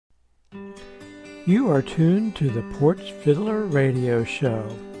You are tuned to the Porch Fiddler Radio Show.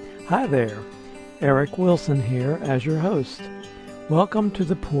 Hi there, Eric Wilson here as your host. Welcome to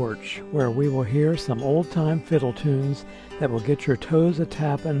the porch, where we will hear some old-time fiddle tunes that will get your toes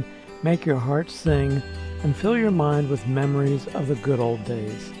a-tapping, make your heart sing, and fill your mind with memories of the good old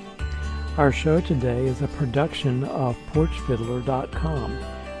days. Our show today is a production of PorchFiddler.com,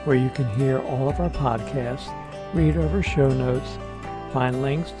 where you can hear all of our podcasts, read over show notes, find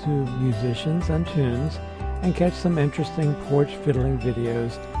links to musicians and tunes, and catch some interesting porch fiddling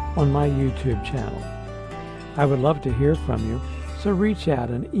videos on my YouTube channel. I would love to hear from you, so reach out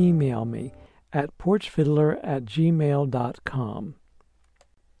and email me at porchfiddler@gmail.com.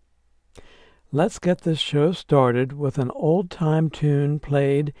 Let's get this show started with an old-time tune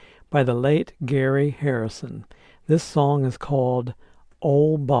played by the late Gary Harrison. This song is called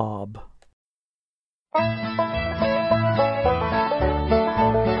Old Bob.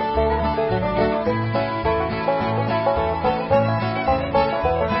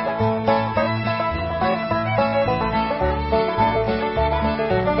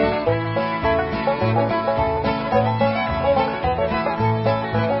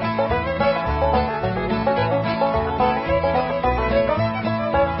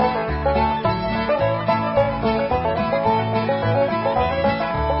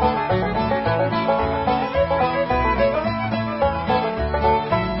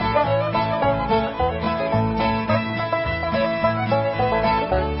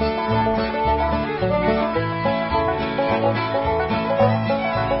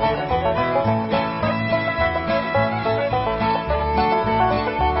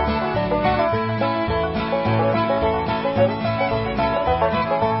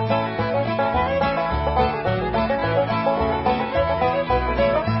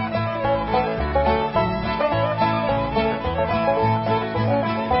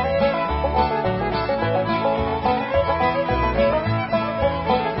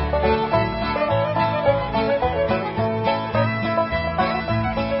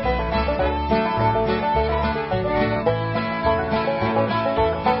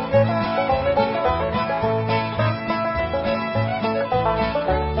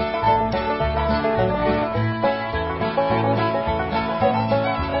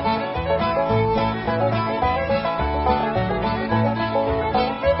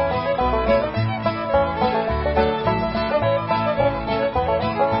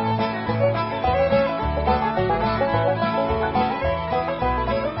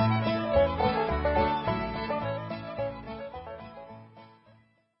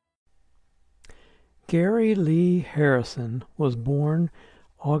 Gary Lee Harrison was born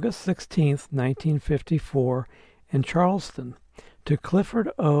August 16, 1954, in Charleston, to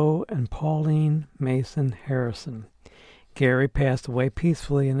Clifford O. and Pauline Mason Harrison. Gary passed away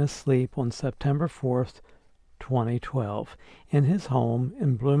peacefully in his sleep on September 4, 2012, in his home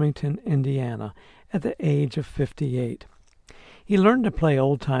in Bloomington, Indiana, at the age of 58. He learned to play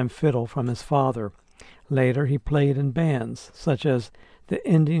old-time fiddle from his father. Later, he played in bands such as the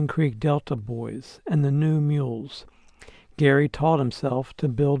Indian Creek Delta Boys and the New Mules. Gary taught himself to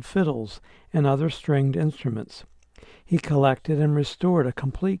build fiddles and other stringed instruments. He collected and restored a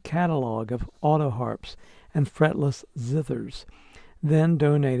complete catalog of auto harps and fretless zithers, then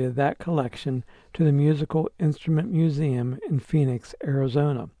donated that collection to the Musical Instrument Museum in Phoenix,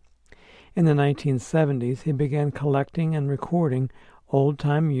 Arizona. In the 1970s, he began collecting and recording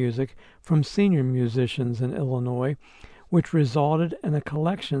old-time music from senior musicians in Illinois, which resulted in a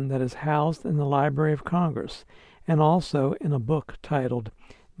collection that is housed in the Library of Congress and also in a book titled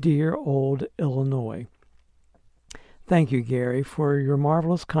Dear Old Illinois. Thank you, Gary, for your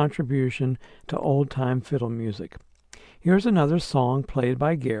marvelous contribution to old-time fiddle music. Here's another song played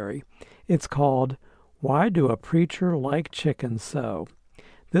by Gary. It's called Why Do a Preacher Like Chicken So?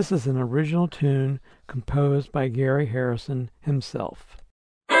 This is an original tune composed by Gary Harrison himself.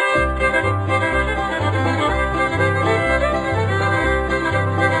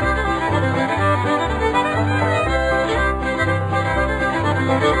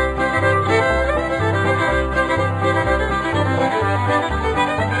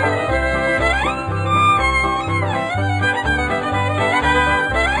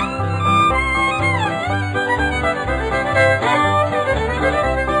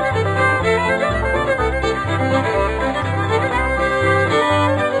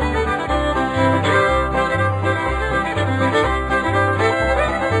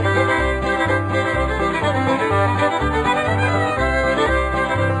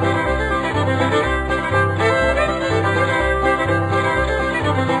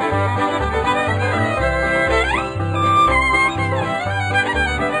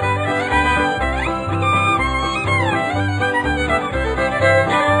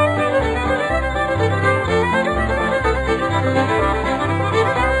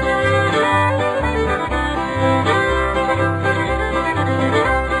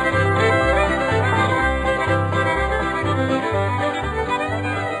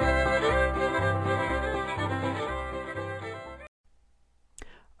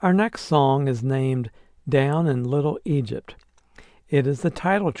 Our next song is named Down in Little Egypt. It is the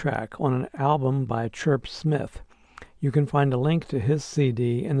title track on an album by Chirp Smith. You can find a link to his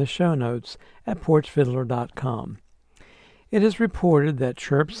CD in the show notes at porchfiddler.com. It is reported that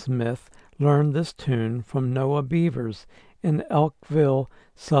Chirp Smith learned this tune from Noah Beavers in Elkville,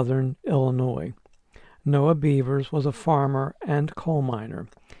 southern Illinois. Noah Beavers was a farmer and coal miner.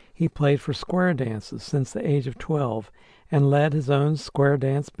 He played for square dances since the age of 12 and led his own square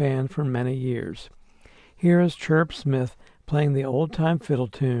dance band for many years. Here is Chirp Smith playing the old-time fiddle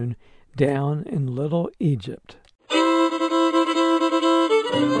tune, Down in Little Egypt.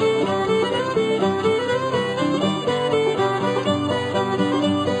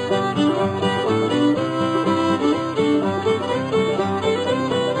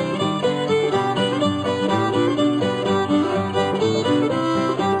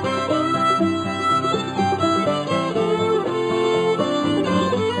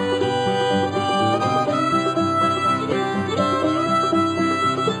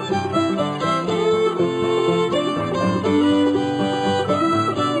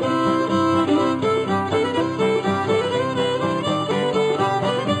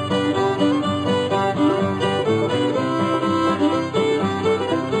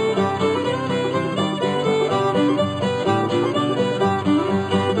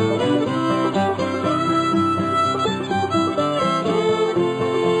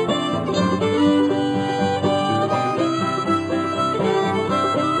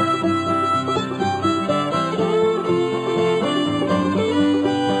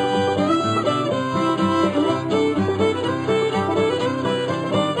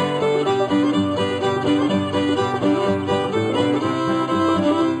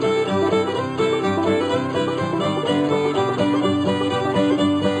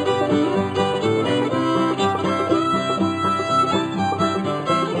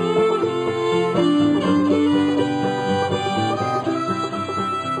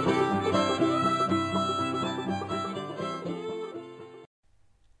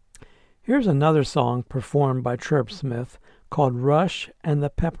 Here's another song performed by Chirp Smith called Rush and the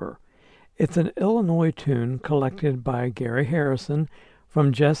Pepper. It's an Illinois tune collected by Gary Harrison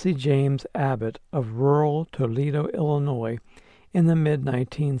from Jesse James Abbott of rural Toledo, Illinois in the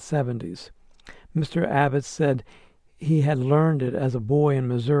mid-1970s. Mr. Abbott said he had learned it as a boy in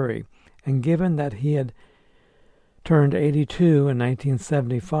Missouri, and given that he had turned 82 in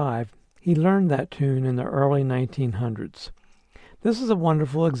 1975, he learned that tune in the early 1900s. This is a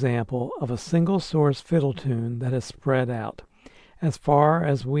wonderful example of a single-source fiddle tune that has spread out. As far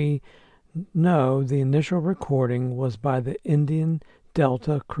as we know, the initial recording was by the Indian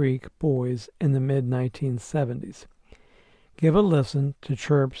Delta Creek Boys in the mid-1970s. Give a listen to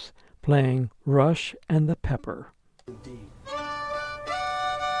Chirp's playing Rush and the Pepper. Indeed.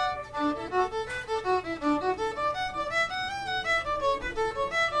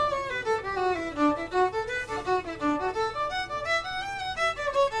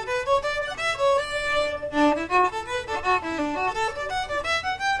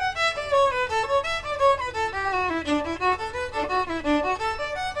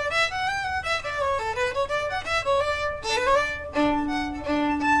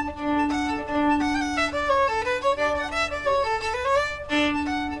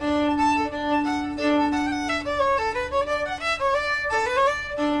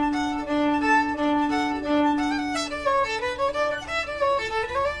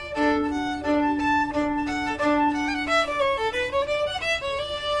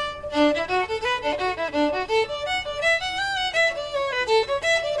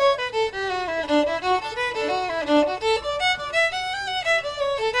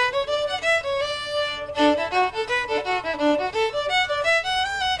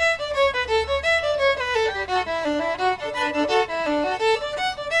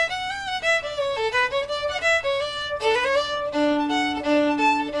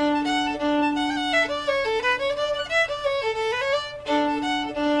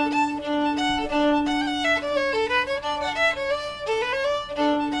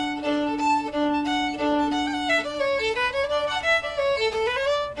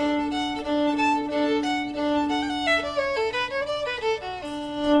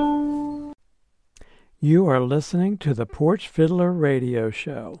 You are listening to the Porch Fiddler Radio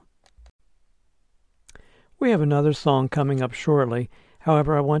Show. We have another song coming up shortly.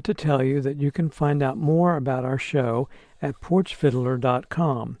 However, I want to tell you that you can find out more about our show at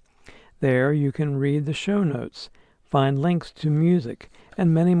porchfiddler.com. There you can read the show notes, find links to music,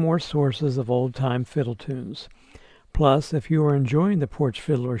 and many more sources of old-time fiddle tunes. Plus, if you are enjoying the Porch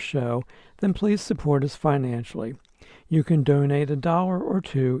Fiddler Show, then please support us financially. You can donate $1 or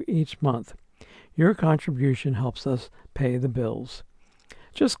 $2 each month. Your contribution helps us pay the bills.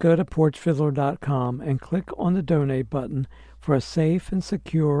 Just go to porchfiddler.com and click on the donate button for a safe and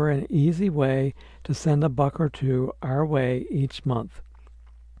secure and easy way to send $1 or $2 our way each month.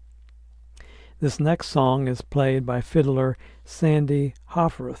 This next song is played by fiddler Sandy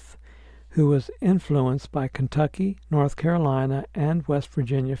Hofferth, who was influenced by Kentucky, North Carolina, and West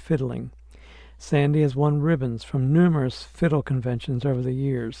Virginia fiddling. Sandy has won ribbons from numerous fiddle conventions over the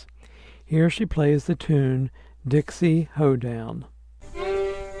years. Here she plays the tune Dixie Hoedown.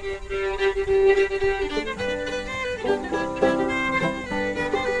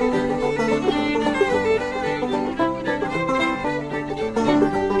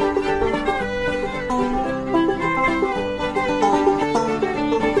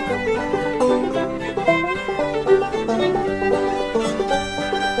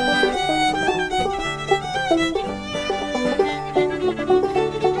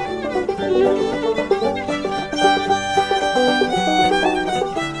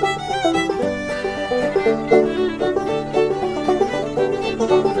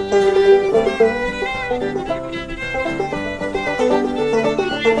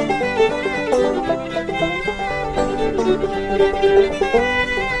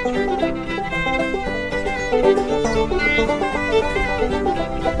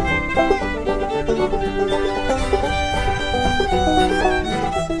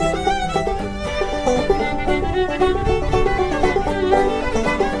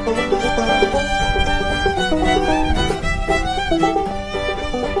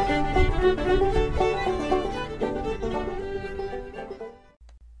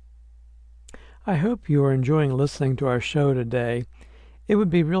 I hope you are enjoying listening to our show today. It would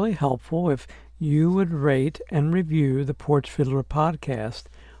be really helpful if you would rate and review the Porch Fiddler podcast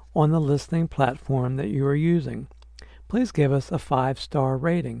on the listening platform that you are using. Please give us a 5-star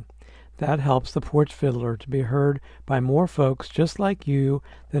rating. That helps the Porch Fiddler to be heard by more folks just like you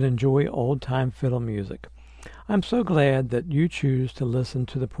that enjoy old-time fiddle music. I'm so glad that you choose to listen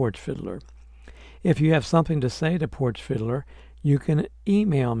to the Porch Fiddler. If you have something to say to Porch Fiddler, you can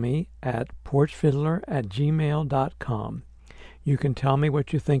email me at porchfiddler@gmail.com. You can tell me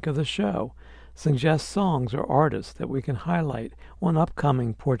what you think of the show, suggest songs or artists that we can highlight on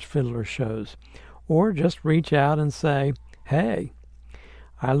upcoming Porch Fiddler shows, or just reach out and say, hey.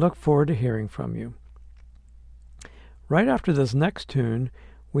 I look forward to hearing from you. Right after this next tune,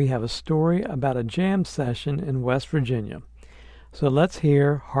 we have a story about a jam session in West Virginia. So let's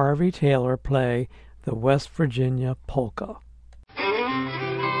hear Harvey Taylor play the West Virginia Polka.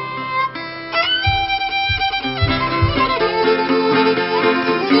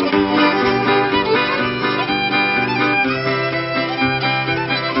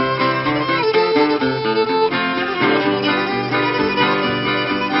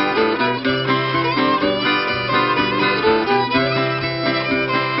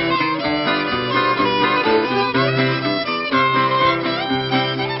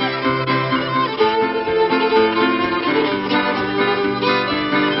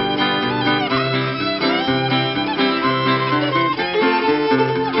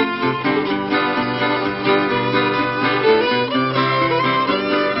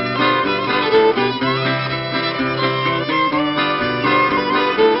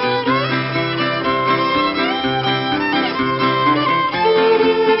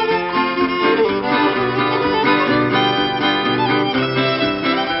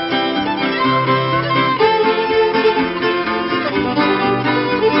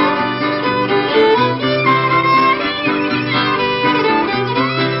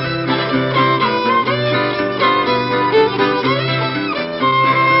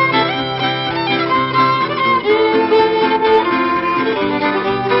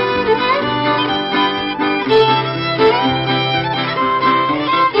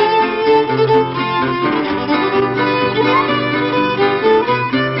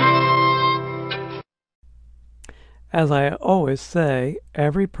 As I always say,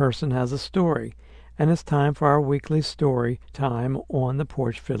 every person has a story, and it's time for our weekly story time on the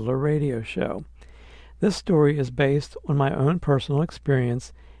Porch Fiddler radio show. This story is based on my own personal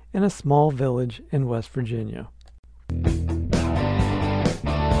experience in a small village in West Virginia.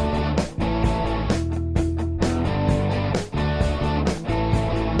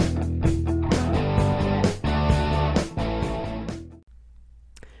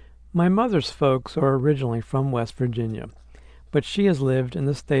 My mother's folks are originally from West Virginia, but she has lived in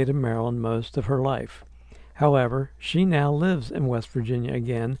the state of Maryland most of her life. However, she now lives in West Virginia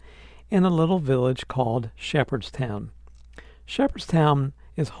again in a little village called Shepherdstown. Shepherdstown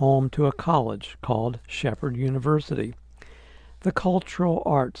is home to a college called Shepherd University. The cultural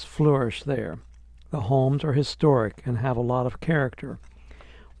arts flourish there. The homes are historic and have a lot of character.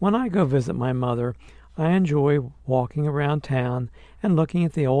 When I go visit my mother, I enjoy walking around town and looking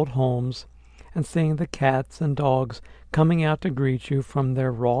at the old homes and seeing the cats and dogs coming out to greet you from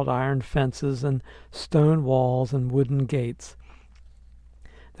their wrought iron fences and stone walls and wooden gates.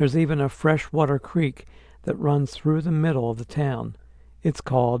 There's even a freshwater creek that runs through the middle of the town. It's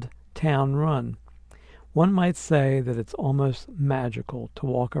called Town Run. One might say that it's almost magical to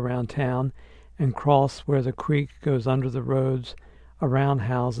walk around town and cross where the creek goes under the roads, around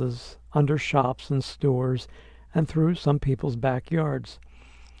houses, under shops and stores, and through some people's backyards.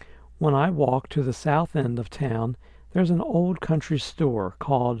 When I walk to the south end of town, there's an old country store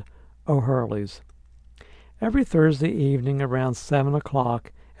called O'Hurley's. Every Thursday evening around 7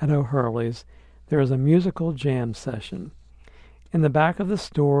 o'clock at O'Hurley's, there is a musical jam session. In the back of the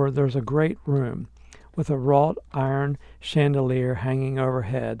store, there's a great room with a wrought iron chandelier hanging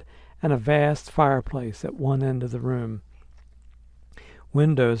overhead and a vast fireplace at one end of the room.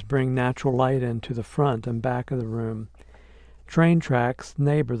 Windows bring natural light into the front and back of the room. Train tracks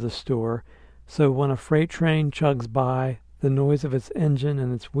neighbor the store, so when a freight train chugs by, the noise of its engine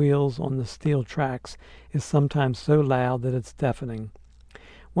and its wheels on the steel tracks is sometimes so loud that it's deafening.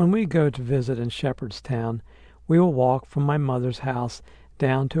 When we go to visit in Shepherdstown, we will walk from my mother's house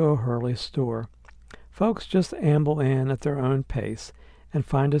down to O'Hurley's store. Folks just amble in at their own pace and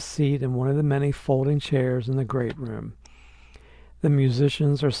find a seat in one of the many folding chairs in the great room. The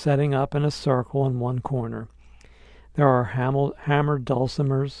musicians are setting up in a circle in one corner. There are hammered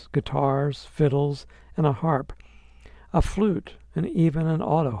dulcimers, guitars, fiddles, and a harp, a flute, and even an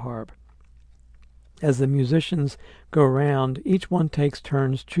auto harp. As the musicians go round, each one takes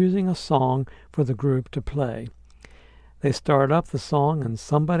turns choosing a song for the group to play. They start up the song and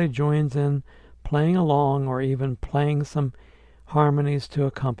somebody joins in playing along or even playing some harmonies to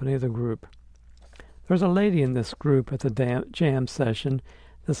accompany the group. There's a lady in this group at the jam session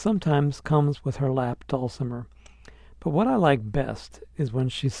that sometimes comes with her lap dulcimer. But what I like best is when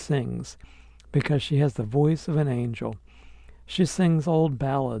she sings, because she has the voice of an angel. She sings old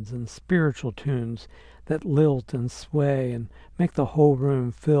ballads and spiritual tunes that lilt and sway and make the whole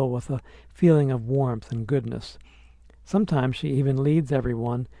room fill with a feeling of warmth and goodness. Sometimes she even leads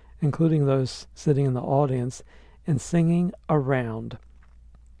everyone, including those sitting in the audience, in singing around.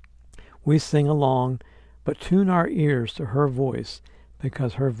 We sing along, but tune our ears to her voice,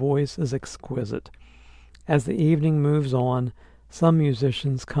 because her voice is exquisite. As the evening moves on, some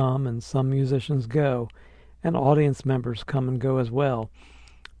musicians come and some musicians go, and audience members come and go as well.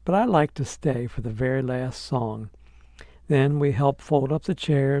 But I like to stay for the very last song. Then we help fold up the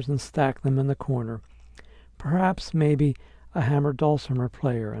chairs and stack them in the corner. Perhaps maybe a hammered dulcimer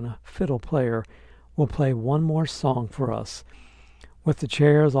player and a fiddle player will play one more song for us. With the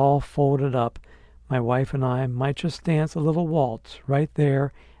chairs all folded up, my wife and I might just dance a little waltz right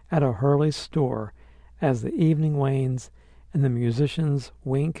there at O'Hurley's store as the evening wanes and the musicians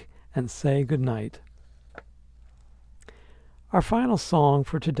wink and say good night. Our final song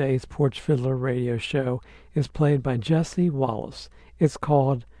for today's Porch Fiddler radio show is played by Jesse Wallace. It's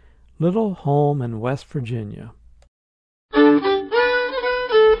called Little Home in West Virginia.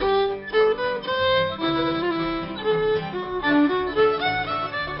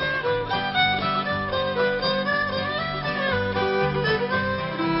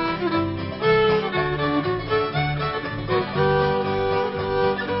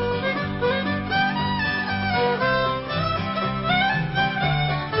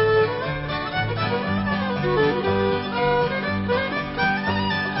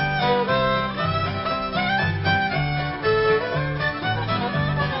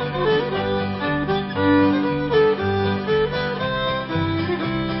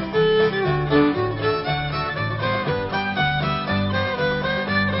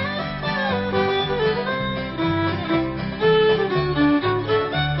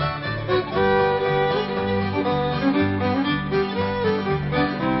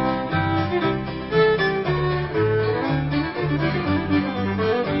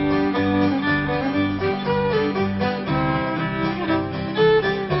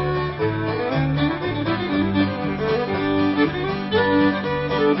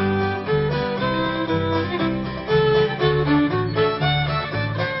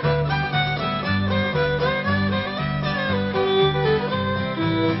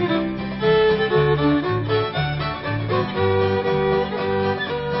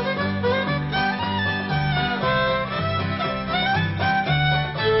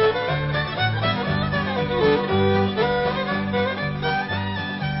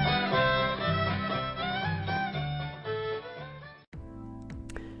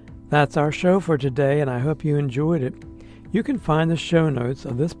 That's our show for today, and I hope you enjoyed it. You can find the show notes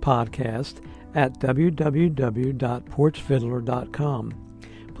of this podcast at www.porchfiddler.com.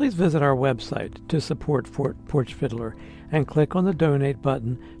 Please visit our website to support Porch Fiddler and click on the donate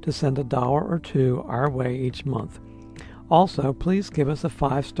button to send $1 or $2 our way each month. Also, please give us a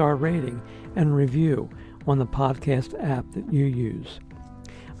 5-star rating and review on the podcast app that you use.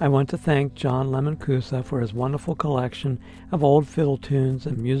 I want to thank John Lemoncusa for his wonderful collection of old fiddle tunes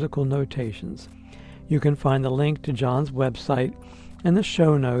and musical notations. You can find the link to John's website in the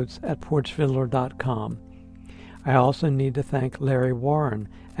show notes at porchfiddler.com. I also need to thank Larry Warren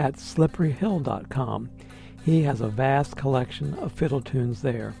at slipperyhill.com. He has a vast collection of fiddle tunes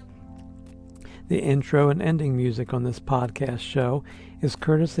there. The intro and ending music on this podcast show is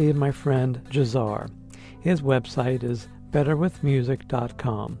courtesy of my friend Jazar. His website is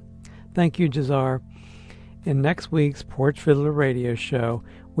betterwithmusic.com. Thank you, Jazar. In next week's Porch Fiddler Radio Show,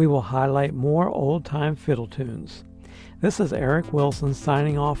 we will highlight more old-time fiddle tunes. This is Eric Wilson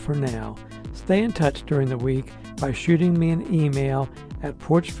signing off for now. Stay in touch during the week by shooting me an email at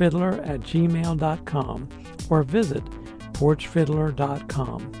porchfiddler@gmail.com or visit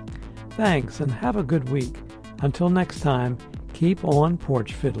porchfiddler.com. Thanks, and have a good week. Until next time, keep on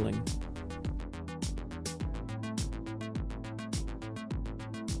porch fiddling.